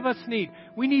many of us need.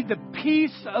 We need the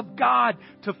peace of God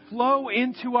to flow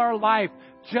into our life,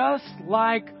 just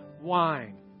like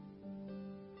wine.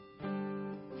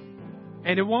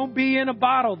 And it won't be in a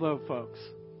bottle, though, folks.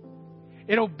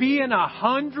 It'll be in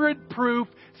 100 proof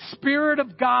Spirit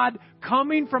of God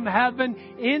coming from heaven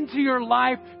into your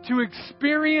life to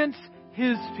experience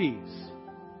His peace.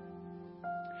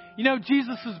 You know,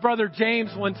 Jesus' brother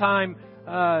James one time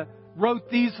wrote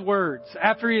these words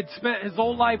after he had spent his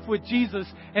whole life with Jesus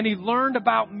and he learned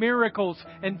about miracles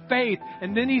and faith.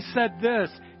 And then he said this.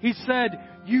 He said,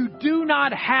 "You do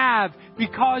not have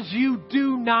because you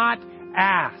do not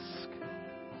ask."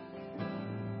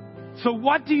 So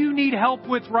what do you need help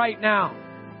with right now?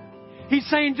 He's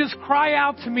saying, just cry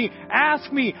out to me.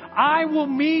 Ask me. I will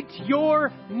meet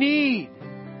your need.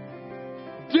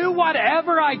 Do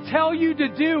whatever I tell you to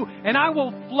do, and I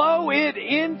will flow it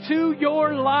into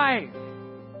your life.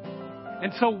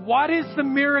 And so what is the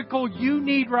miracle you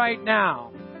need right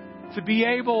now to be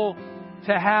able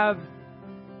to have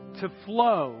to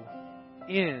flow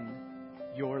in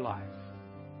your life?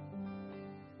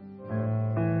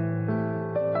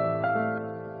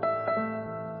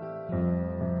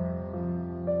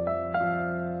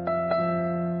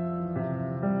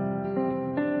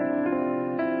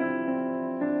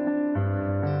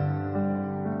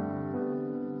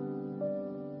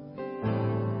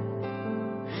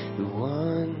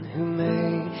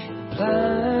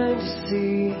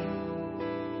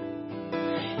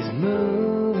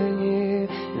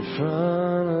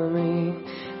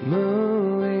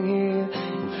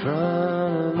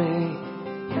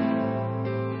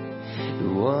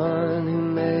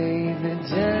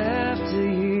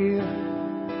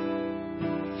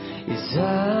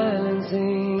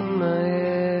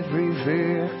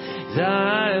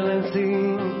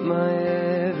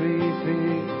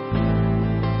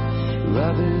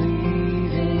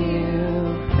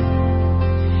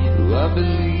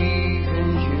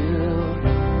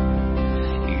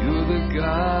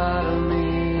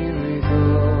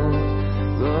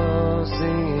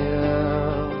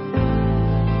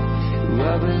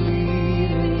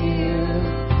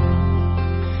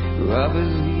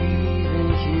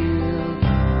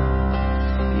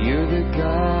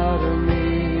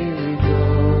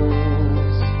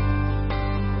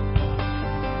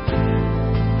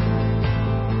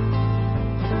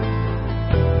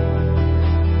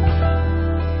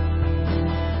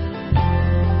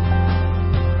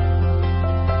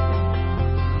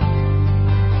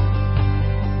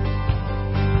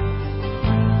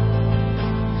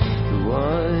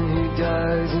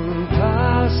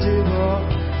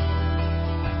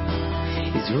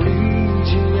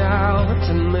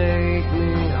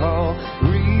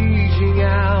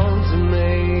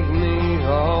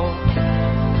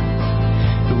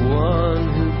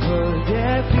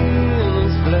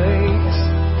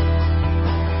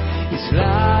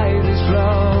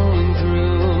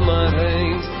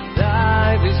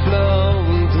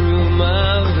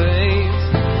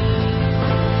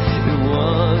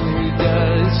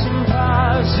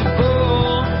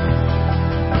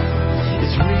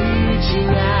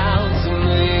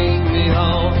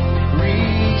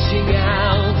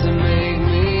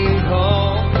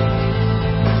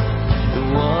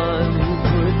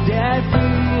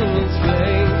 That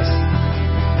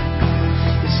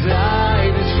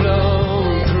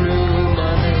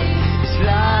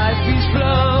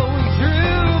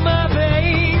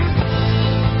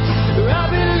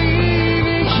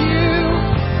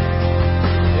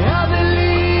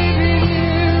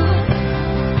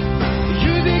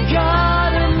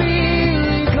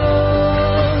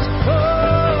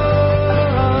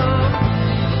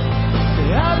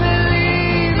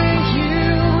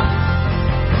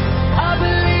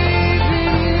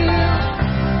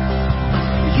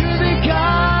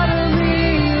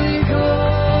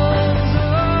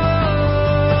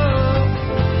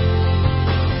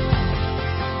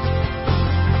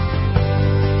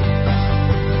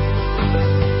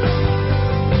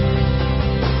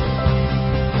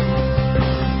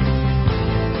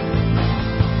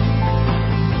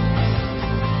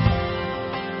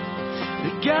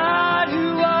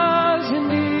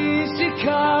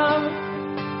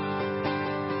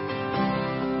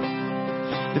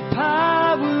the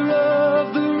power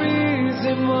of the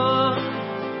risen one.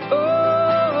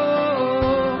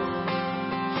 Oh,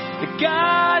 the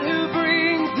God who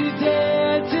brings the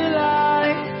dead to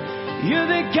life. You're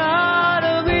the God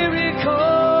of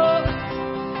miracles,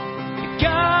 the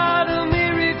God of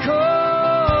miracles,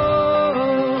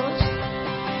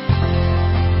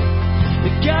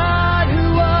 the God who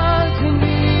was and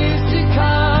is to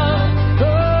come.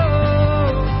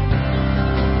 Oh,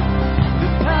 the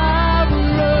power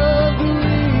of the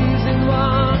risen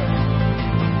one.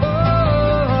 Oh,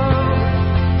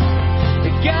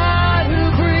 the God who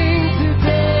brings the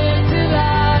dead to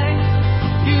life.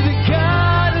 You're the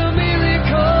God of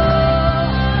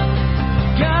miracles,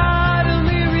 God of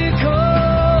miracles.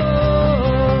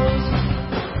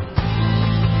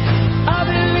 I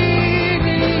believe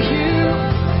in you.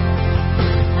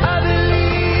 I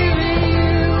believe in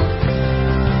you.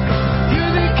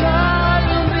 You're the God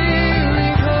of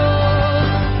miracles.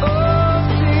 Oh,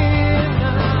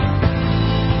 sinner.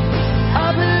 I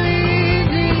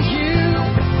believe in you.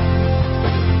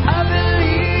 I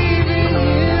believe in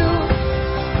you.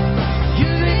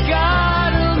 You're the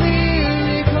God of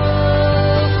miracles.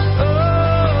 Oh.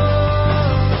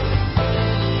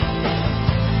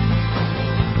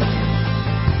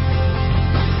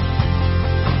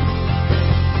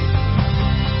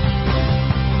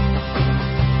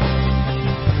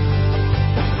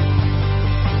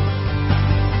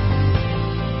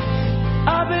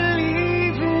 I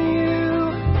believe in you.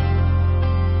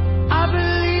 I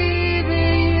believe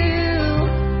in you.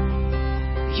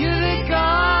 You're the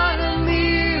God of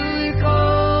miracles.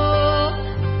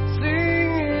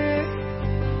 Sing it.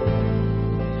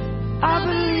 I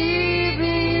believe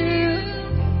in you.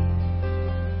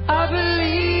 I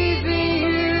believe in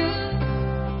you.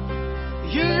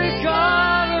 You're the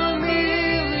God of miracles.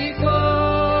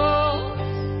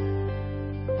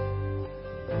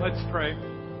 Let's pray.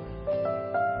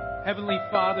 Heavenly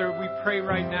Father, we pray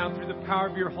right now through the power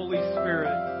of your Holy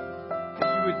Spirit that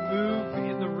you would move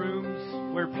in the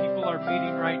rooms where people are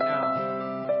meeting right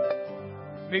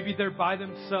now. Maybe they're by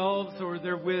themselves or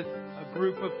they're with a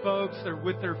group of folks, they're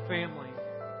with their family.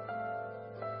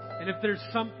 And if there's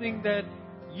something that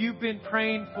you've been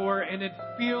praying for and it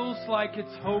feels like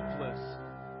it's hopeless,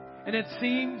 and it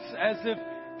seems as if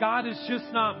God is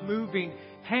just not moving,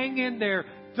 hang in there.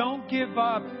 Don't give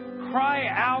up. Cry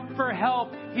out for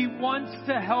help. He wants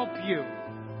to help you.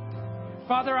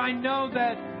 Father, I know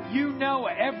that you know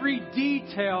every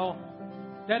detail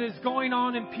that is going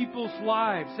on in people's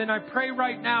lives. And I pray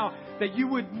right now that you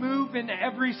would move in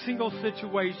every single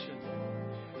situation.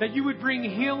 That you would bring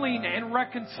healing and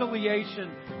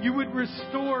reconciliation. You would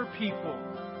restore people.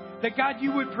 That God,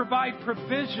 you would provide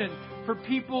provision for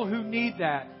people who need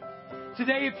that.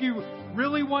 Today, if you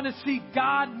really want to see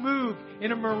God move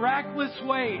in a miraculous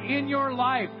way in your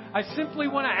life, I simply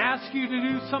want to ask you to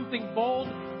do something bold,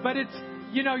 but it's,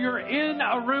 you're in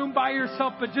a room by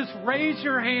yourself, but just raise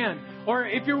your hand. Or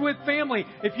if you're with family,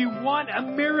 if you want a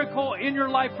miracle in your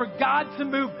life for God to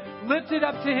move, lift it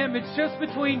up to Him. It's just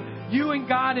between you and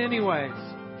God anyways.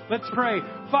 Let's pray.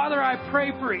 Father, I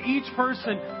pray for each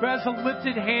person who has a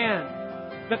lifted hand,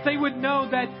 that they would know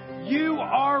that you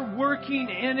are working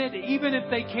in it even if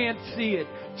they can't see it.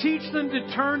 Teach them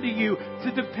to turn to you,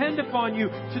 to depend upon you,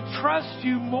 to trust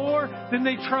you more than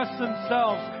they trust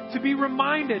themselves, to be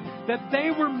reminded that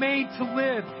they were made to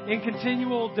live in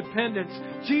continual dependence.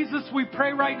 Jesus, we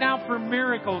pray right now for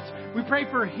miracles. We pray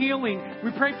for healing.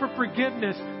 We pray for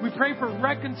forgiveness. We pray for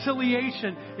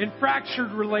reconciliation in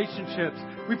fractured relationships.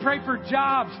 We pray for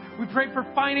jobs. We pray for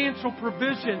financial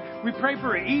provision. We pray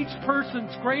for each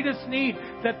person's greatest need,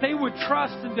 that they would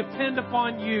trust and depend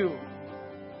upon you.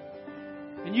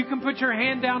 And you can put your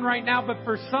hand down right now, but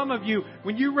for some of you,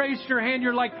 when you raised your hand,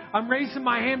 you're like, I'm raising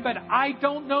my hand, but I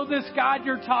don't know this God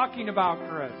you're talking about,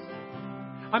 Chris.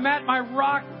 I'm at my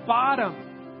rock bottom.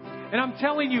 And I'm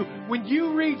telling you, when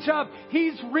you reach up,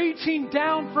 He's reaching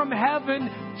down from heaven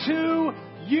to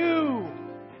you.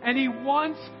 And He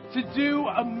wants to do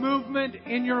a movement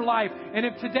in your life. And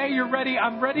if today you're ready,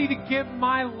 I'm ready to give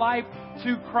my life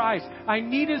to Christ. I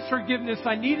need His forgiveness.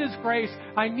 I need His grace.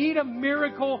 I need a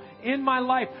miracle in my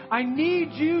life. I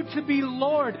need you to be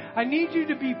Lord. I need you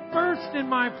to be first in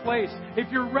my place.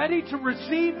 If you're ready to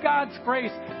receive God's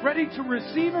grace, ready to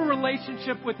receive a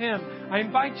relationship with Him, I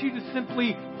invite you to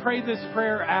simply pray this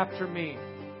prayer after me.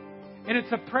 And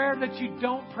it's a prayer that you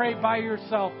don't pray by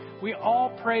yourself. We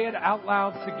all pray it out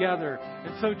loud together.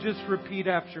 And so just repeat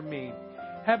after me.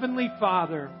 Heavenly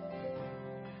Father,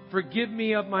 forgive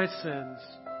me of my sins.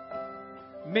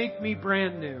 Make me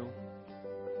brand new.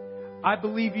 I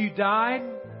believe you died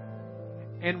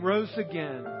and rose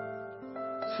again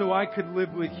so I could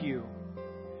live with you.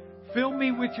 Fill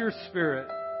me with your Spirit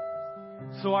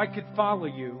so I could follow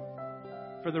you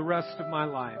for the rest of my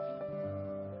life.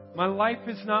 My life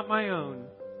is not my own.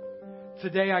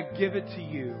 Today I give it to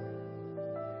you.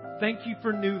 Thank you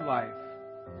for new life.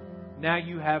 Now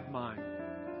you have mine.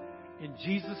 In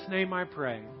Jesus' name I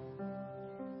pray.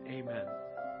 Amen.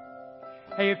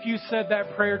 Hey, if you said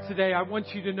that prayer today, I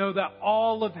want you to know that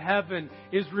all of heaven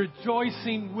is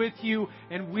rejoicing with you,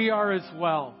 and we are as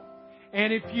well.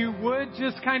 And if you would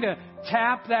just kind of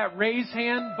tap that raise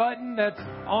hand button that's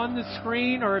on the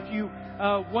screen, or if you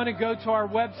want to go to our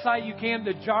website, you can,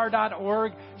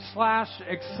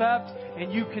 thejar.org/accept,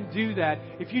 and you can do that.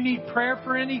 If you need prayer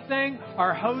for anything,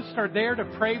 our hosts are there to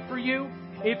pray for you.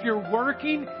 If you're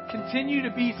working, continue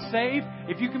to be safe.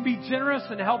 If you can be generous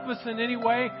and help us in any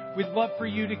way, we'd love for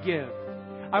you to give.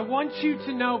 I want you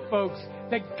to know, folks,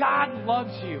 that God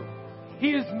loves you.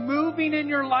 He is moving in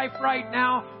your life right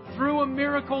now through a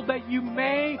miracle that you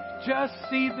may just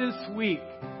see this week.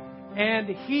 And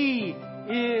He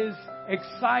is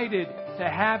excited to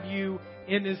have you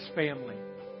in His family.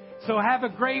 So have a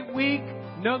great week.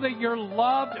 Know that you're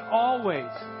loved always.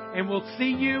 And we'll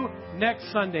see you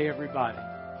next Sunday, everybody.